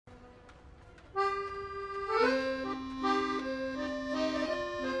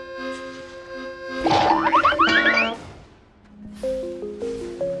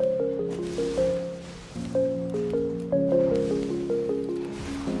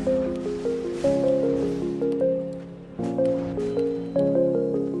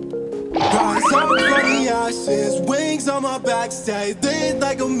ashes, wings on my back, stay lit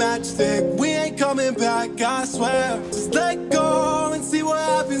like a matchstick. We ain't coming back, I swear. Just let go and see what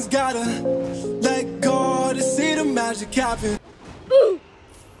happens. Gotta let go to see the magic happen.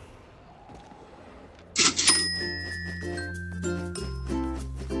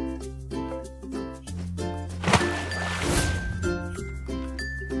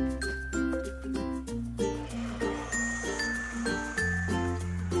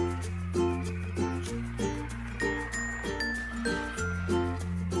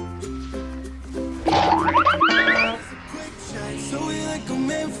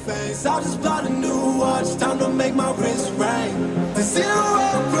 I'll just buy a new watch, time to make my wrist ring. The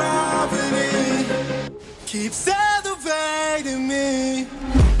zero gravity keeps elevating me.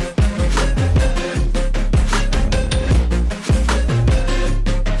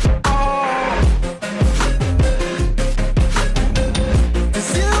 The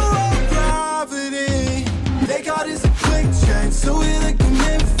zero gravity, they got us a quick change, so we like a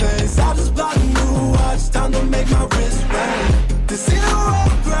mid-phase. I'll just buy a new watch, time to make my wrist ring. The zero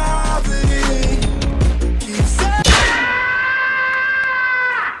gravity keeps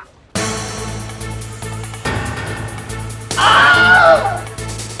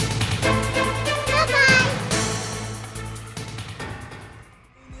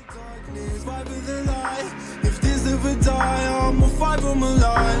if this ever die, I'ma fight for my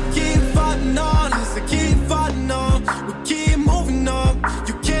life. Keep fighting on, I keep fighting on. We keep moving up,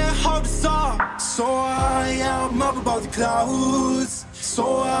 you can't hold us up. So I'm up above the clouds.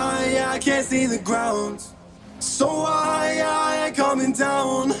 So I can't see the ground. So I ain't coming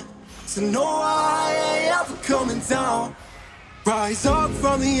down. So no, I ain't ever coming down. Rise up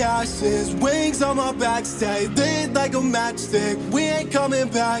from the ashes, wings on my back, stay lit like a matchstick. We ain't coming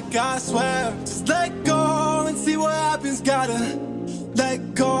back, I swear. Just let go and see what happens. Gotta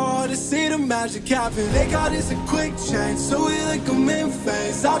let go to see the magic happen. They got us a quick change, so we like a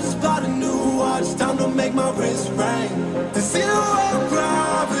mid-phase. I'll just buy a new watch, time to make my wrist ring. The zero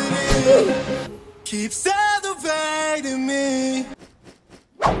gravity keeps elevating me.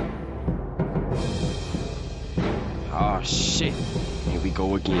 Oh shit, here we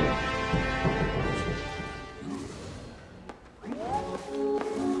go again.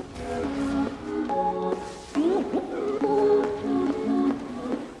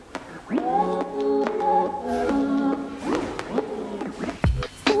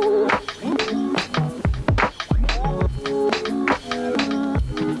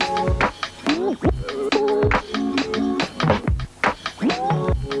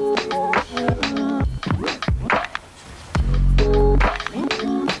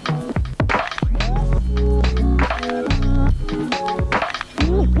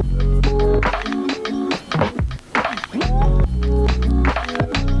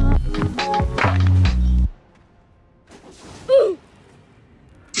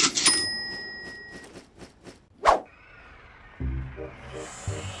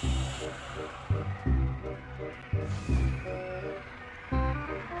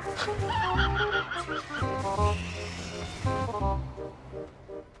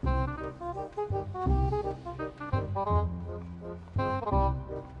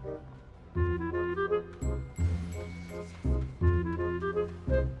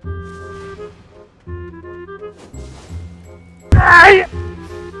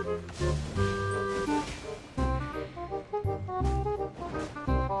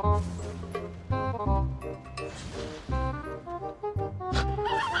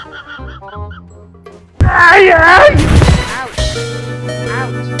 Ay, ay!